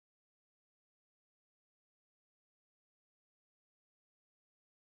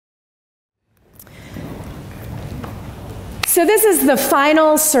So this is the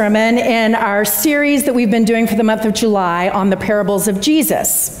final sermon in our series that we've been doing for the month of July on the parables of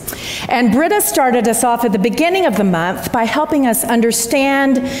Jesus. And Britta started us off at the beginning of the month by helping us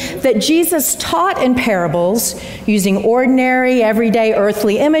understand that Jesus taught in parables using ordinary, everyday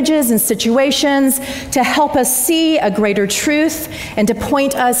earthly images and situations to help us see a greater truth and to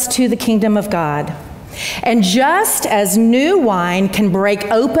point us to the kingdom of God. And just as new wine can break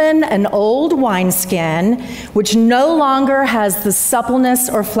open an old wineskin, which no longer has the suppleness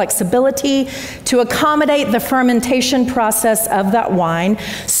or flexibility to accommodate the fermentation process of that wine,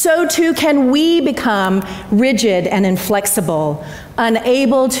 so too can we become rigid and inflexible,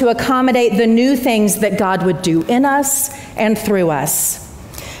 unable to accommodate the new things that God would do in us and through us.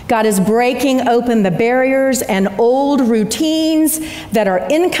 God is breaking open the barriers and old routines that are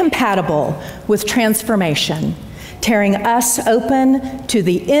incompatible with transformation, tearing us open to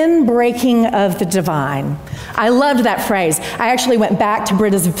the inbreaking of the divine. I loved that phrase. I actually went back to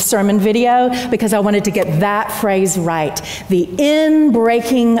Britta's sermon video because I wanted to get that phrase right. The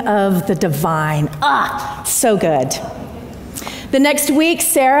inbreaking of the divine. So good. The next week,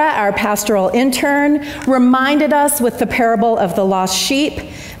 Sarah, our pastoral intern, reminded us with the parable of the lost sheep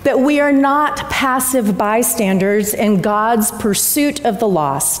that we are not passive bystanders in God's pursuit of the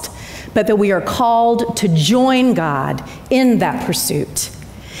lost, but that we are called to join God in that pursuit.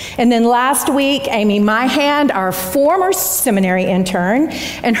 And then last week, Amy Myhand, our former seminary intern,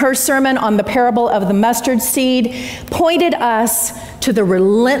 and her sermon on the parable of the mustard seed pointed us to the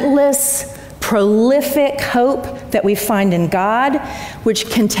relentless, prolific hope that we find in God, which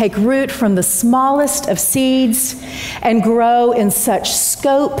can take root from the smallest of seeds and grow in such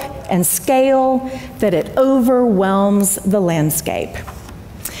scope and scale that it overwhelms the landscape.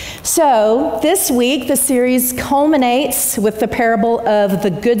 So this week, the series culminates with the parable of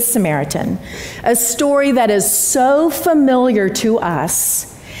the Good Samaritan, a story that is so familiar to us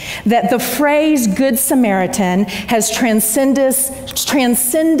that the phrase Good Samaritan has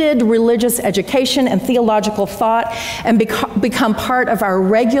transcended religious education and theological thought and become part of our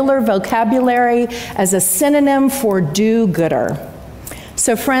regular vocabulary as a synonym for do-gooder.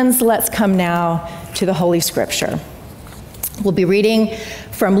 So friends, let's come now to the Holy Scripture. We'll be reading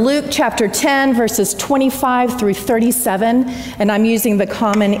from Luke chapter 10, verses 25 through 37, and I'm using the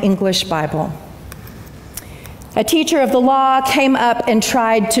Common English Bible. A teacher of the law came up and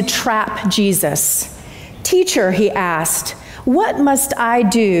tried to trap Jesus. "Teacher," he asked, "what must I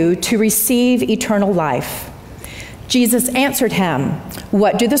do to receive eternal life?" Jesus answered him,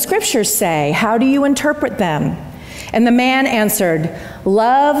 "What do the scriptures say? How do you interpret them?" And the man answered,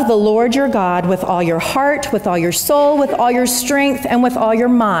 "Love the Lord your God with all your heart, with all your soul, with all your strength, and with all your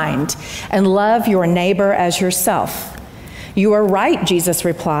mind, and love your neighbor as yourself." "You are right," Jesus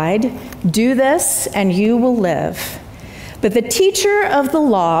replied. "Do this and you will live." But the teacher of the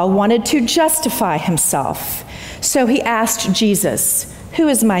law wanted to justify himself. So he asked Jesus, "Who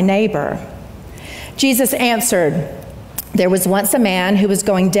is my neighbor?" Jesus answered, "There was once a man who was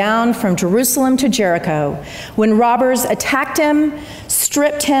going down from Jerusalem to Jericho when robbers attacked him,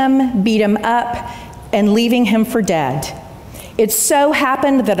 stripped him, beat him up, and leaving him for dead. It so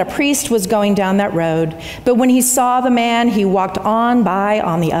happened that a priest was going down that road, but when he saw the man, he walked on by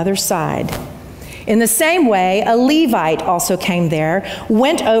on the other side. In the same way, a Levite also came there,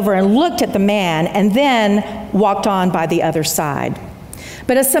 went over and looked at the man, and then walked on by the other side.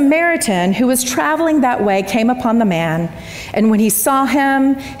 But a Samaritan who was traveling that way came upon the man, and when he saw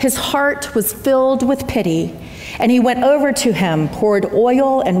him, his heart was filled with pity, and he went over to him, poured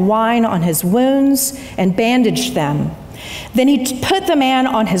oil and wine on his wounds, and bandaged them. Then he put the man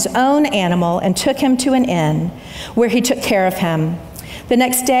on his own animal and took him to an inn, where he took care of him. The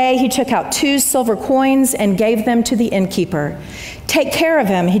next day he took out 2 silver coins and gave them to the innkeeper. 'Take care of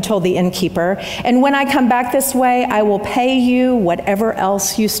him,' he told the innkeeper, 'and when I come back this way, I will pay you whatever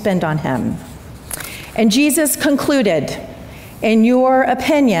else you spend on him.' And Jesus concluded, 'In your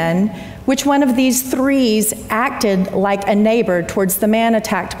opinion, which one of these 3 acted like a neighbor towards the man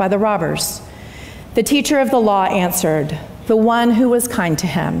attacked by the robbers?' The teacher of the law answered, 'The one who was kind to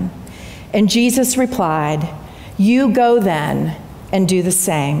him.' And Jesus replied, 'You go then and do the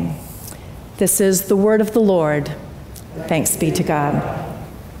same.'" This is the word of the Lord. Thanks be to God.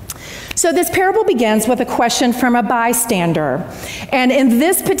 So this parable begins with a question from a bystander. And in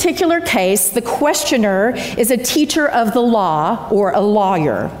this particular case, the questioner is a teacher of the law or a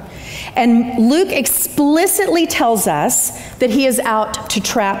lawyer. And Luke explicitly tells us that he is out to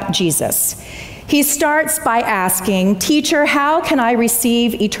trap Jesus. He starts by asking, "Teacher, how can I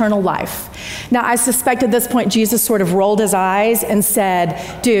receive eternal life?" Now, I suspect at this point, Jesus sort of rolled his eyes and said,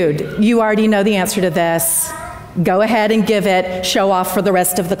 "Dude, you already know the answer to this. Go ahead and give it, show off for the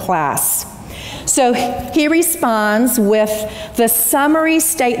rest of the class. So he responds with the summary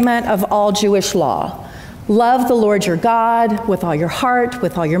statement of all Jewish law. Love the Lord your God with all your heart,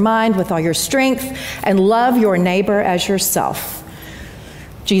 with all your mind, with all your strength, and love your neighbor as yourself.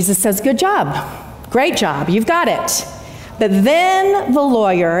 Jesus says, good job, great job, you've got it. But then the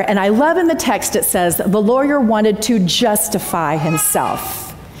lawyer, and I love in the text it says, the lawyer wanted to justify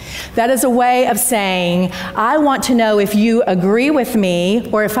himself. That is a way of saying, I want to know if you agree with me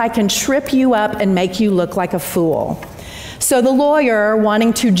or if I can trip you up and make you look like a fool. So the lawyer,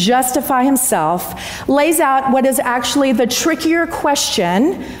 wanting to justify himself, lays out what is actually the trickier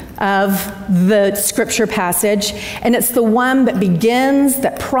question of the scripture passage, and it's the one that begins,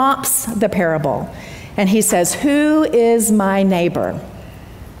 that prompts the parable. And he says, who is my neighbor?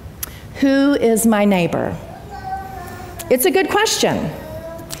 Who is my neighbor? It's a good question.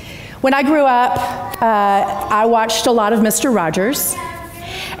 When I grew up, I watched a lot of Mr. Rogers.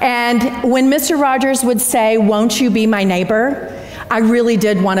 And when Mr. Rogers would say, won't you be my neighbor? I really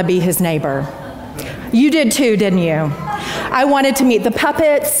did want to be his neighbor. You did too, didn't you? I wanted to meet the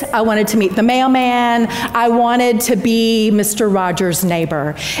puppets. I wanted to meet the mailman. I wanted to be Mr. Rogers'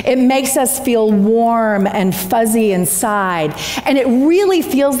 neighbor. It makes us feel warm and fuzzy inside. And it really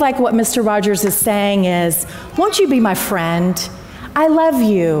feels like what Mr. Rogers is saying is, won't you be my friend? I love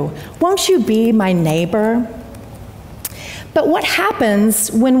you. Won't you be my neighbor? But what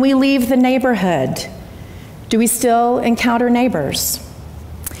happens when we leave the neighborhood? Do we still encounter neighbors?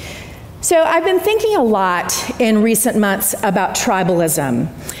 So I've been thinking a lot in recent months about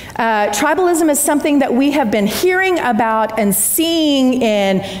tribalism. Tribalism is something that we have been hearing about and seeing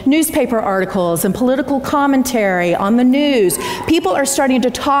in newspaper articles and political commentary on the news. People are starting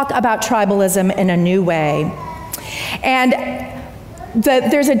to talk about tribalism in a new way. And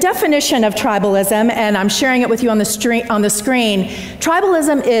there's a definition of tribalism, and I'm sharing it with you on the screen.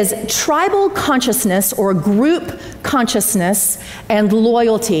 Tribalism is tribal consciousness or group consciousness and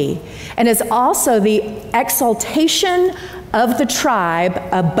loyalty, and is also the exaltation of the tribe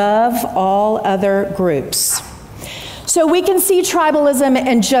above all other groups. So we can see tribalism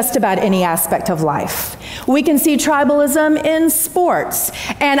in just about any aspect of life. We can see tribalism in sports.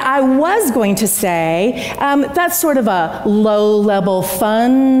 And I was going to say that's sort of a low-level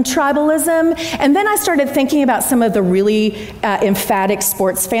fun tribalism. And then I started thinking about some of the really emphatic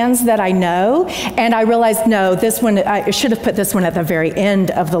sports fans that I know. And I realized, no, this one, I should have put this one at the very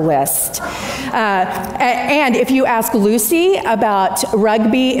end of the list. And if you ask Lucy about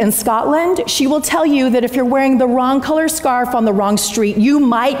rugby in Scotland, she will tell you that if you're wearing the wrong color scarf on the wrong street, you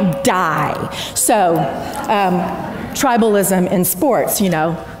might die. So, tribalism in sports, you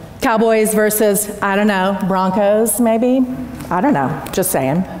know, Cowboys versus, I don't know, Broncos maybe? I don't know, just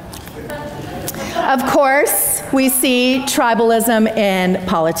saying. Of course, we see tribalism in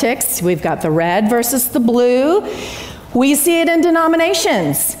politics. We've got the red versus the blue. We see it in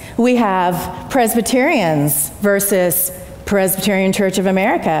denominations. We have Presbyterians versus Presbyterian Church of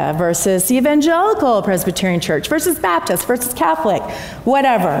America versus Evangelical Presbyterian Church versus Baptist versus Catholic,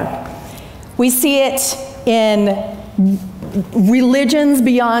 whatever. We see it in religions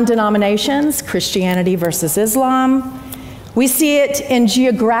beyond denominations, Christianity versus Islam. We see it in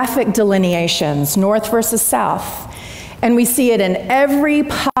geographic delineations, north versus south. And we see it in every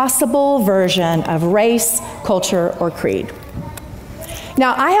possible version of race, culture, or creed.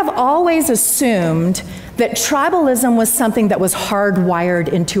 Now, I have always assumed that tribalism was something that was hardwired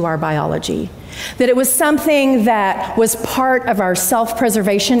into our biology, that it was something that was part of our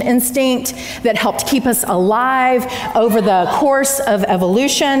self-preservation instinct that helped keep us alive over the course of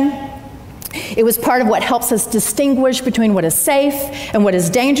evolution. It was part of what helps us distinguish between what is safe and what is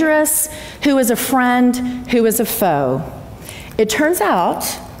dangerous, who is a friend, who is a foe. It turns out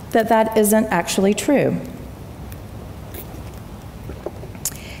that that isn't actually true.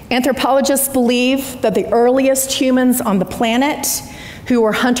 Anthropologists believe that the earliest humans on the planet, who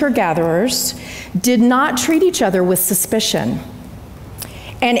were hunter-gatherers, did not treat each other with suspicion.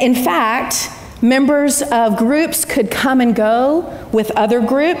 And in fact, members of groups could come and go with other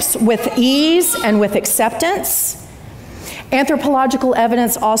groups with ease and with acceptance. Anthropological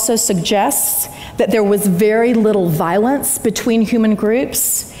evidence also suggests that there was very little violence between human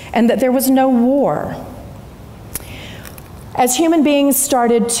groups and that there was no war. As human beings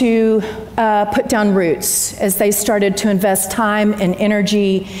started to put down roots, as they started to invest time and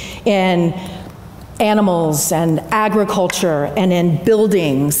energy in animals and agriculture and in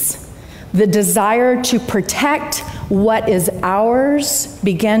buildings, the desire to protect what is ours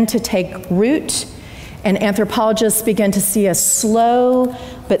began to take root, and anthropologists began to see a slow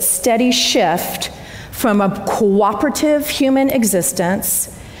but steady shift from a cooperative human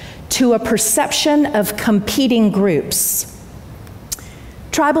existence to a perception of competing groups.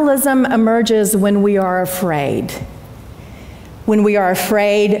 Tribalism emerges when we are afraid. When we are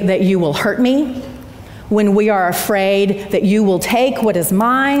afraid that you will hurt me, when we are afraid that you will take what is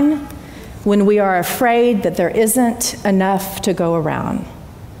mine, when we are afraid that there isn't enough to go around.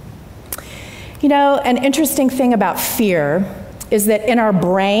 You know, an interesting thing about fear is that in our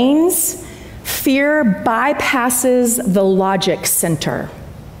brains, fear bypasses the logic center.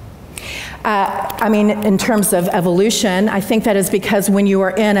 In terms of evolution, I think that is because when you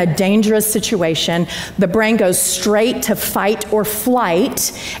are in a dangerous situation, the brain goes straight to fight or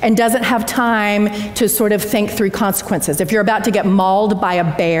flight and doesn't have time to sort of think through consequences. If you're about to get mauled by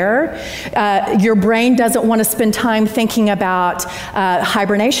a bear, your brain doesn't want to spend time thinking about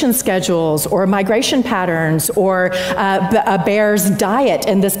hibernation schedules or migration patterns or a bear's diet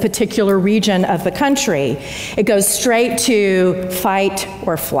in this particular region of the country. It goes straight to fight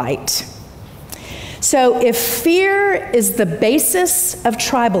or flight. So if fear is the basis of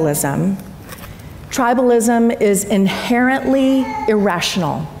tribalism, tribalism is inherently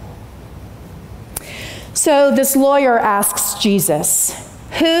irrational. So this lawyer asks Jesus,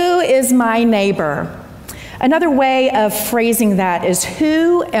 "Who is my neighbor?" Another way of phrasing that is,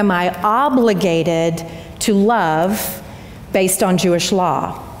 who am I obligated to love based on Jewish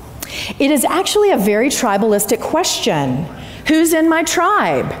law? It is actually a very tribalistic question. Who's in my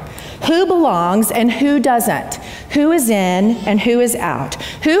tribe? Who belongs and who doesn't? Who is in and who is out?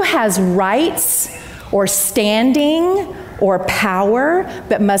 Who has rights or standing or power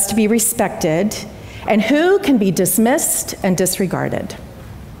that must be respected? And who can be dismissed and disregarded?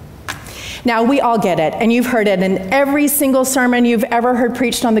 Now, we all get it, and you've heard it in every single sermon you've ever heard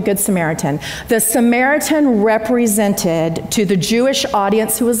preached on the Good Samaritan. The Samaritan represented to the Jewish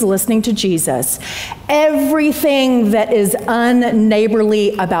audience who was listening to Jesus everything that is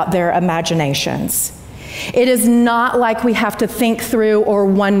unneighborly about their imaginations. It is not like we have to think through or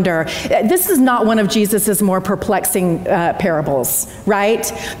wonder. This is not one of Jesus's more perplexing parables, right?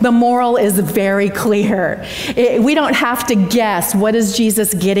 The moral is very clear. We don't have to guess what is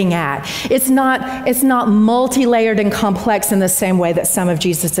Jesus getting at. It's not multi-layered and complex in the same way that some of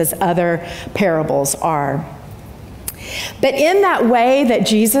Jesus's other parables are. But in that way that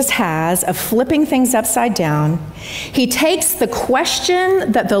Jesus has of flipping things upside down, he takes the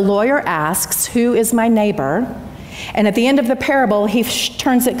question that the lawyer asks, who is my neighbor? And at the end of the parable, he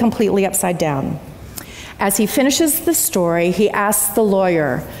turns it completely upside down. As he finishes the story, he asks the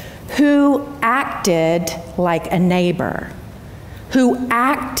lawyer, who acted like a neighbor? Who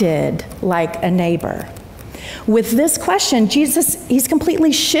acted like a neighbor? With this question, Jesus, he's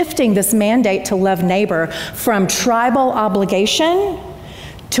completely shifting this mandate to love neighbor from tribal obligation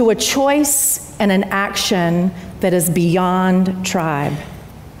to a choice and an action that is beyond tribe.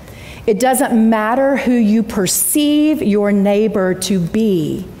 It doesn't matter who you perceive your neighbor to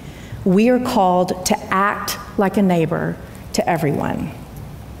be. We are called to act like a neighbor to everyone.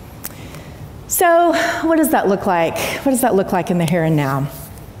 So, what does that look like? What does that look like in the here and now?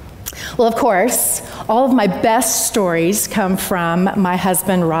 Well, of course, all of my best stories come from my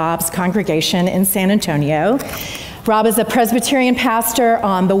husband Rob's congregation in San Antonio. Rob is a Presbyterian pastor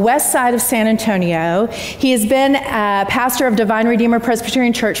on the west side of San Antonio. He has been a pastor of Divine Redeemer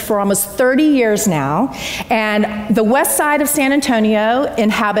Presbyterian Church for almost 30 years now. And the west side of San Antonio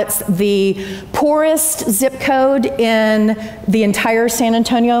inhabits the poorest zip code in the entire San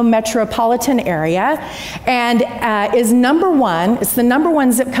Antonio metropolitan area and is it's the number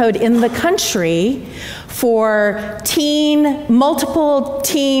one zip code in the country for multiple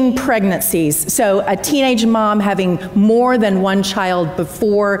teen pregnancies. So a teenage mom having more than one child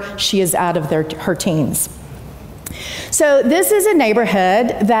before she is out of her teens. So this is a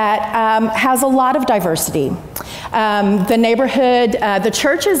neighborhood that has a lot of diversity. The neighborhood, the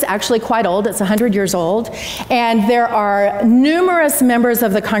church is actually quite old. It's 100 years old. And there are numerous members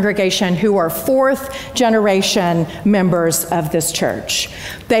of the congregation who are fourth generation members of this church.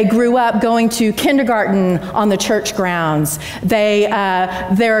 They grew up going to kindergarten on the church grounds.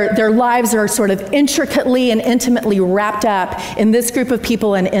 Their lives are sort of intricately and intimately wrapped up in this group of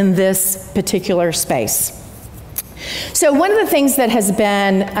people and in this particular space. So one of the things that has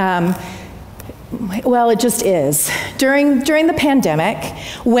been, it just is. During the pandemic,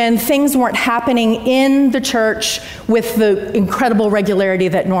 when things weren't happening in the church with the incredible regularity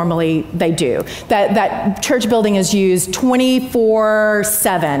that normally they do, that church building is used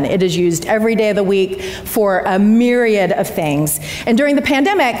 24/7. It is used every day of the week for a myriad of things. And during the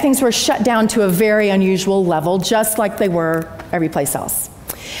pandemic, things were shut down to a very unusual level, just like they were every place else.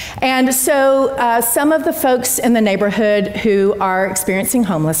 And so some of the folks in the neighborhood who are experiencing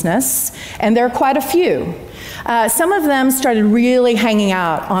homelessness, and there are quite a few, some of them started really hanging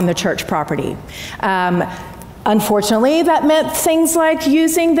out on the church property. Unfortunately, that meant things like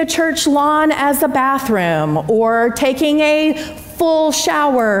using the church lawn as a bathroom or taking a full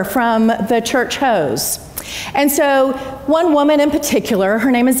shower from the church hose. And so one woman in particular,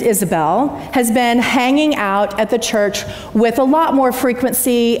 her name is Isabel, has been hanging out at the church with a lot more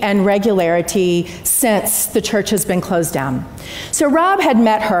frequency and regularity since the church has been closed down. So Rob had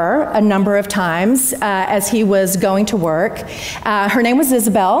met her a number of times as he was going to work. Her name was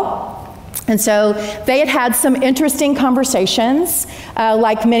Isabel. And so they had had some interesting conversations.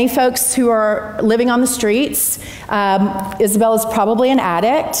 Like many folks who are living on the streets, Isabel is probably an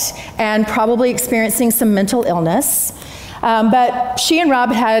addict and probably experiencing some mental illness. But she and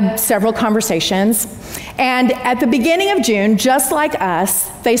Rob had several conversations. And at the beginning of June, just like us,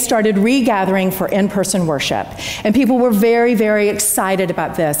 they started regathering for in-person worship. And people were very, very excited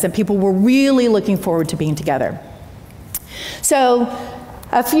about this. And people were really looking forward to being together. So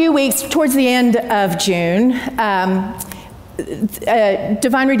a few weeks towards the end of June,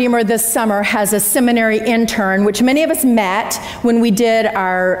 Divine Redeemer this summer has a seminary intern, which many of us met when we did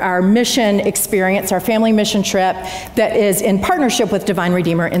our mission experience, our family mission trip that is in partnership with Divine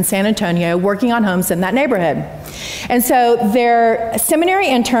Redeemer in San Antonio, working on homes in that neighborhood. And so their seminary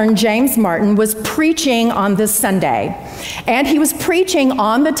intern, James Martin, was preaching on this Sunday, and he was preaching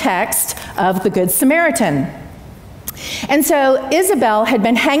on the text of the Good Samaritan. And so Isabel had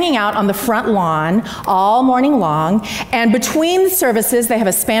been hanging out on the front lawn all morning long, and between the services, they have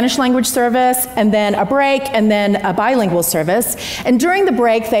a Spanish language service, and then a break, and then a bilingual service. And during the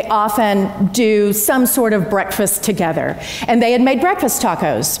break, they often do some sort of breakfast together. And they had made breakfast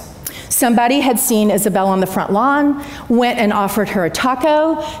tacos. Somebody had seen Isabel on the front lawn, went and offered her a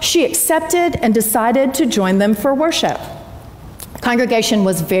taco. She accepted and decided to join them for worship. Congregation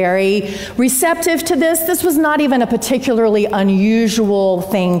was very receptive to this. This was not even a particularly unusual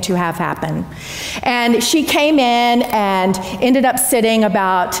thing to have happen. And she came in and ended up sitting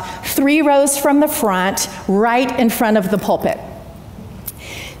about 3 rows from the front, right in front of the pulpit.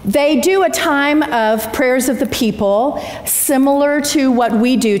 They do a time of prayers of the people, similar to what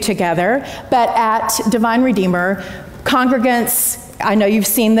we do together, but at Divine Redeemer, congregants, I know you've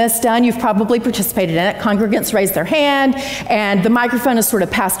seen this done, you've probably participated in it. Congregants raise their hand, and the microphone is sort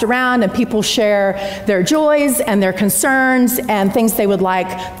of passed around, and people share their joys and their concerns and things they would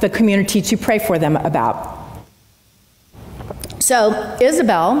like the community to pray for them about. So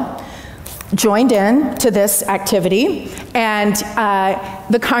Isabel joined in to this activity, and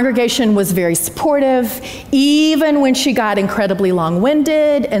the congregation was very supportive, even when she got incredibly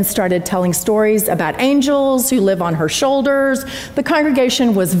long-winded and started telling stories about angels who live on her shoulders. The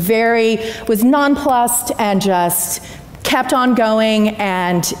congregation was nonplussed and just kept on going,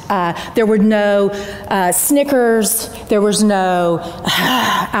 and there were no snickers, there was no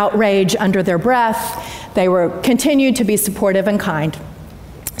outrage under their breath. They continued to be supportive and kind.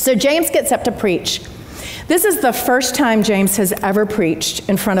 So James gets up to preach. This is the first time James has ever preached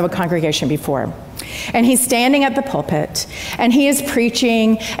in front of a congregation before. And he's standing at the pulpit, and he is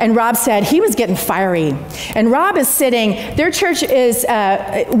preaching, and Rob said he was getting fiery. And Rob is sitting, their church is,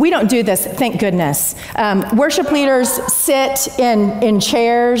 we don't do this, thank goodness. Worship leaders sit in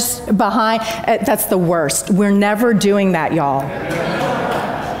chairs behind, that's the worst. We're never doing that, y'all.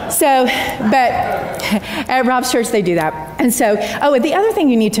 So, but at Rob's church, they do that. And so, and the other thing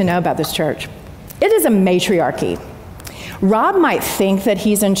you need to know about this church, it is a matriarchy. Rob might think that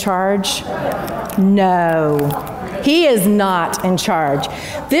he's in charge. No, he is not in charge.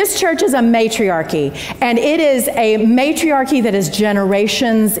 This church is a matriarchy, and it is a matriarchy that is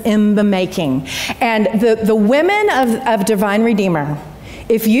generations in the making. And the women of Divine Redeemer,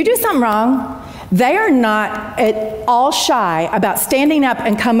 if you do something wrong, they are not at all shy about standing up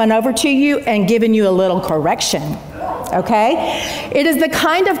and coming over to you and giving you a little correction, okay? It is the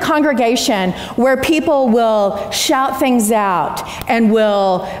kind of congregation where people will shout things out and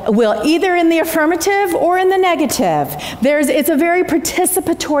will either in the affirmative or in the negative. It's a very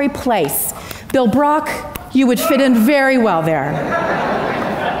participatory place. Bill Brock, you would fit in very well there.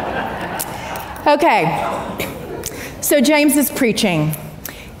 Okay, so James is preaching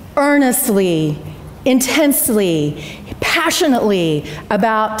earnestly, intensely, passionately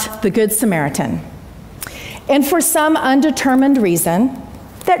about the Good Samaritan. And for some undetermined reason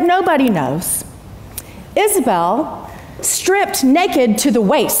that nobody knows, Isabel stripped naked to the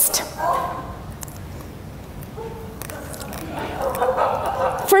waist.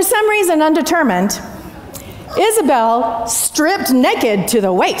 For some reason undetermined, Isabel stripped naked to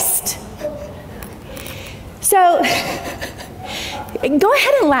the waist. So, go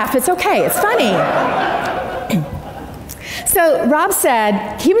ahead and laugh. It's okay. It's funny. So Rob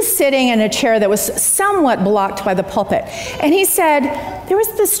said he was sitting in a chair that was somewhat blocked by the pulpit. And he said, there was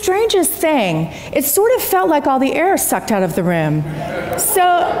the strangest thing. It sort of felt like all the air sucked out of the room. So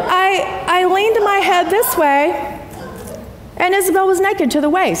I leaned my head this way, and Isabel was naked to the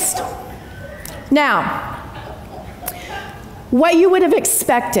waist. Now, what you would have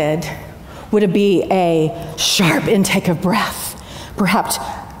expected would be a sharp intake of breath, perhaps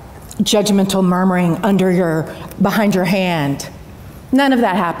judgmental murmuring behind your hand. None of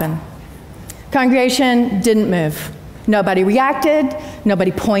that happened. Congregation didn't move. Nobody reacted,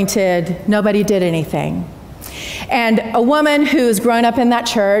 nobody pointed, nobody did anything. And a woman who's grown up in that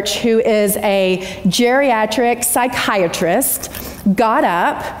church, who is a geriatric psychiatrist, got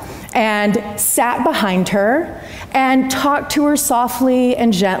up and sat behind her and talked to her softly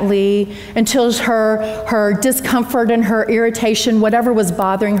and gently until her discomfort and her irritation, whatever was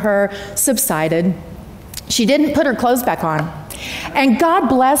bothering her, subsided. She didn't put her clothes back on. And God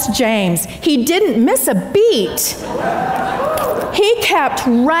bless James. He didn't miss a beat. He kept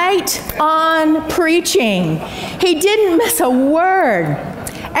right on preaching. He didn't miss a word.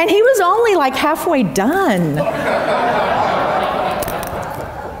 And he was only like halfway done.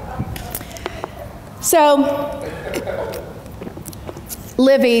 So,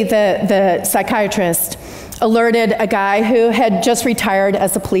 Livy, the psychiatrist, alerted a guy who had just retired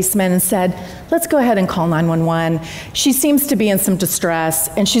as a policeman and said, let's go ahead and call 911. She seems to be in some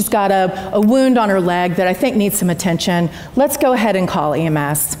distress, and she's got a wound on her leg that I think needs some attention. Let's go ahead and call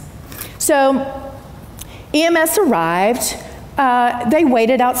EMS. So EMS arrived. They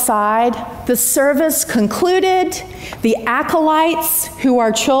waited outside. The service concluded. The acolytes, who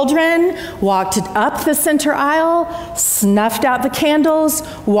are children, walked up the center aisle, snuffed out the candles,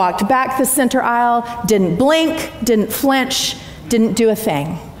 walked back the center aisle, didn't blink, didn't flinch, didn't do a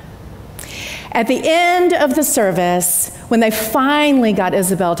thing. At the end of the service, when they finally got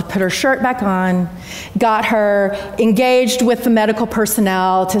Isabel to put her shirt back on, got her engaged with the medical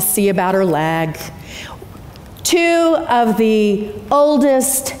personnel to see about her leg, two of the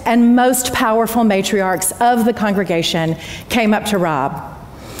oldest and most powerful matriarchs of the congregation came up to Rob.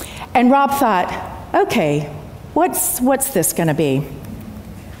 And Rob thought, okay, what's this going to be?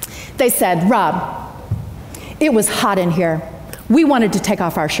 They said, Rob, it was hot in here. We wanted to take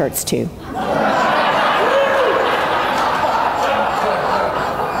off our shirts too.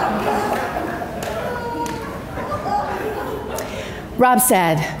 Rob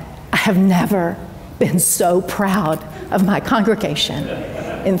said, I have never been so proud of my congregation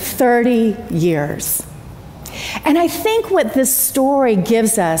in 30 years. And I think what this story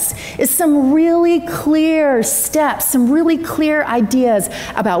gives us is some really clear steps, some really clear ideas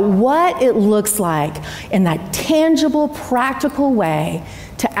about what it looks like in that tangible, practical way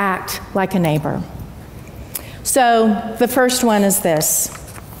to act like a neighbor. So the first one is this.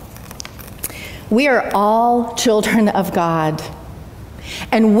 We are all children of God.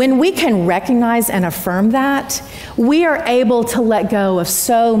 And when we can recognize and affirm that, we are able to let go of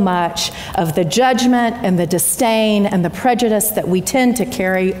so much of the judgment and the disdain and the prejudice that we tend to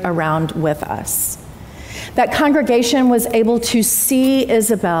carry around with us. That congregation was able to see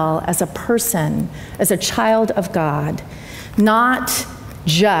Isabel as a person, as a child of God, not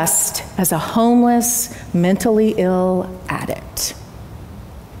just as a homeless, mentally ill addict.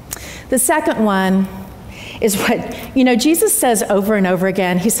 The second one is what, Jesus says over and over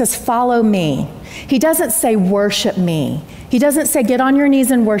again. He says, follow me. He doesn't say worship me. He doesn't say get on your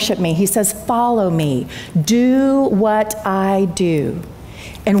knees and worship me. He says, follow me. Do what I do.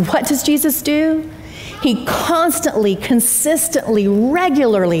 And what does Jesus do? He constantly, consistently,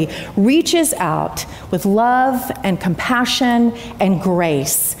 regularly reaches out with love and compassion and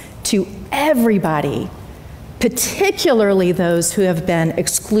grace to everybody, particularly those who have been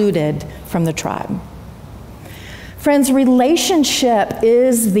excluded from the tribe. Friends, relationship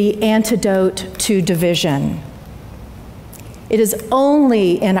is the antidote to division. It is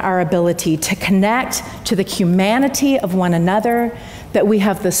only in our ability to connect to the humanity of one another that we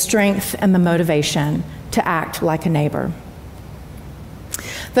have the strength and the motivation to act like a neighbor.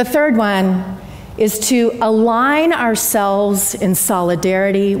 The third one is to align ourselves in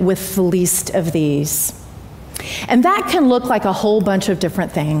solidarity with the least of these. And that can look like a whole bunch of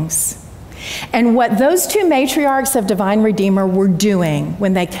different things. And what those two matriarchs of Divine Redeemer were doing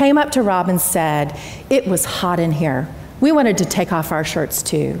when they came up to Rob and said, it was hot in here, we wanted to take off our shirts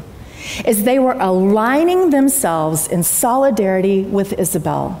too, is they were aligning themselves in solidarity with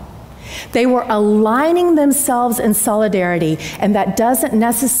Isabel. They were aligning themselves in solidarity, and that doesn't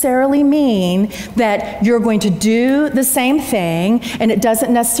necessarily mean that you're going to do the same thing, and it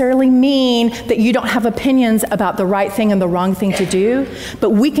doesn't necessarily mean that you don't have opinions about the right thing and the wrong thing to do,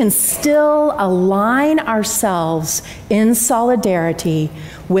 but we can still align ourselves in solidarity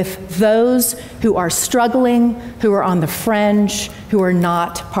with those who are struggling, who are on the fringe, who are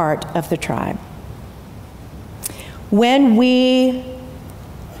not part of the tribe. When we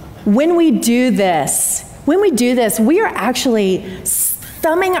do this, we are actually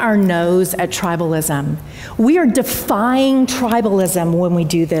thumbing our nose at tribalism. We are defying tribalism when we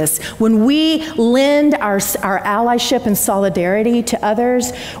do this. When we lend our allyship and solidarity to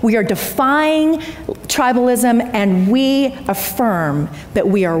others, we are defying tribalism, and we affirm that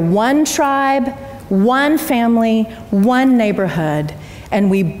we are one tribe, one family, one neighborhood, and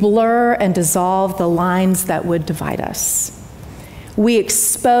we blur and dissolve the lines that would divide us. We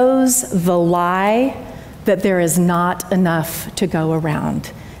expose the lie that there is not enough to go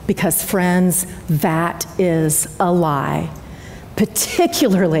around, because, friends, that is a lie,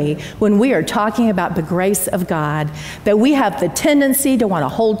 particularly when we are talking about the grace of God that we have the tendency to want to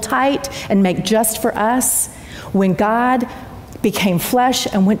hold tight and make just for us. When God became flesh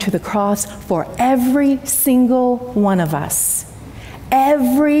and went to the cross for every single one of us,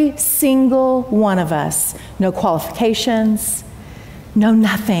 every single one of us, no qualifications, no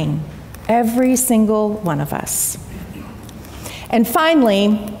nothing, every single one of us. And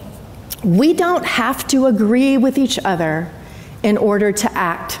finally, we don't have to agree with each other in order to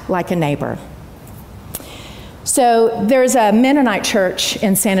act like a neighbor. So there's a Mennonite church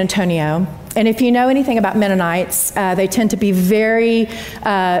in San Antonio, and if you know anything about Mennonites, they tend to be very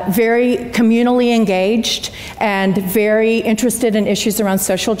communally engaged and very interested in issues around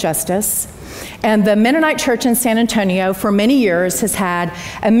social justice. And the Mennonite church in San Antonio for many years has had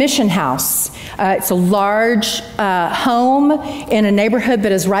a mission house. It's a large home in a neighborhood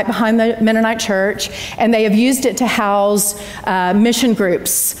that is right behind the Mennonite church, and they have used it to house mission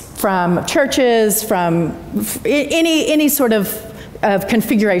groups from churches, from any sort of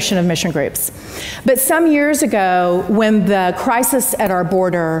configuration of mission groups. But some years ago, when the crisis at our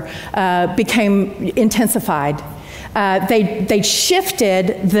border became intensified, they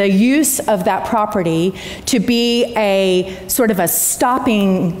shifted the use of that property to be a sort of a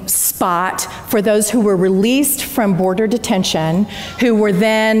stopping spot for those who were released from border detention, who were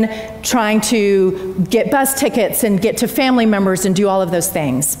then trying to get bus tickets and get to family members and do all of those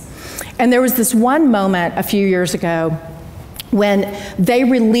things. And there was this one moment a few years ago when they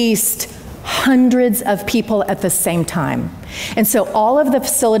released hundreds of people at the same time. And so all of the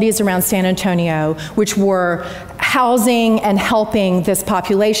facilities around San Antonio, which were housing and helping this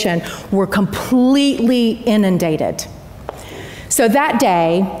population, were completely inundated. So that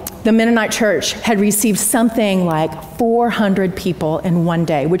day, the Mennonite church had received something like 400 people in one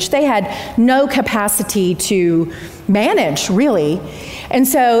day, which they had no capacity to manage, really. And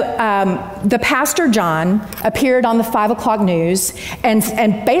so the pastor, John, appeared on the 5 o'clock news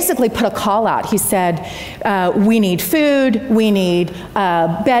and basically put a call out. He said, we need food, we need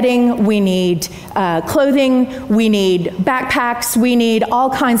bedding, we need clothing, we need backpacks, we need all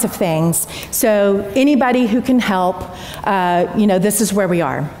kinds of things. So anybody who can help, this is where we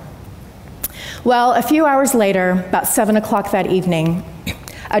are. Well, a few hours later, about 7 o'clock that evening,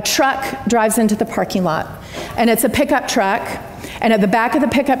 a truck drives into the parking lot, and it's a pickup truck, and at the back of the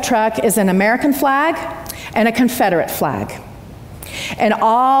pickup truck is an American flag and a Confederate flag. And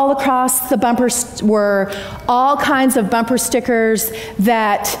all across the bumpers were all kinds of bumper stickers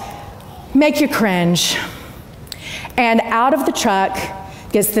that make you cringe. And out of the truck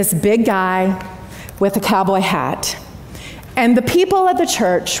gets this big guy with a cowboy hat. And the people at the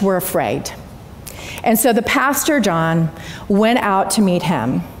church were afraid. And so the pastor, John, went out to meet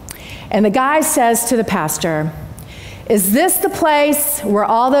him. And the guy says to the pastor, "Is this the place where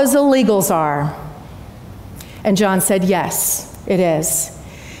all those illegals are?" And John said, "Yes, it is."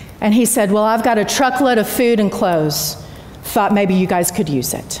 And he said, "Well, I've got a truckload of food and clothes. Thought maybe you guys could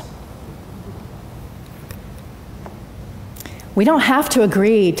use it." We don't have to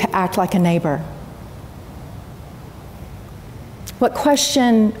agree to act like a neighbor. What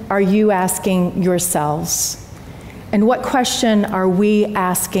question are you asking yourselves? And what question are we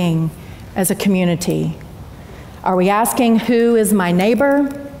asking as a community? Are we asking, who is my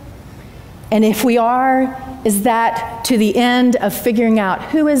neighbor? And if we are, is that to the end of figuring out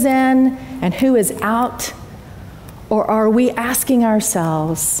who is in and who is out? Or are we asking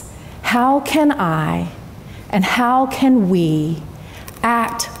ourselves, how can I and how can we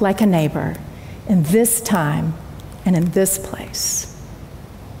act like a neighbor in this time and in this place?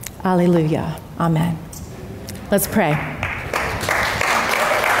 Alleluia. Amen. Let's pray.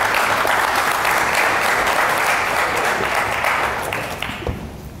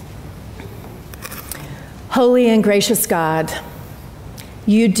 Holy and gracious God,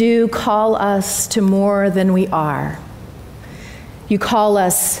 you do call us to more than we are. You call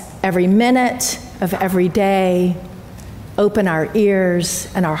us every minute of every day. Open our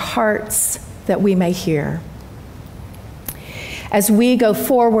ears and our hearts that we may hear. As we go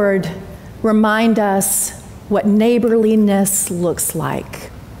forward, remind us what neighborliness looks like.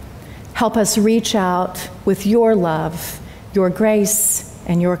 Help us reach out with your love, your grace,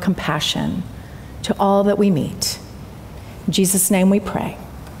 and your compassion to all that we meet. In Jesus' name we pray.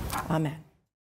 Amen.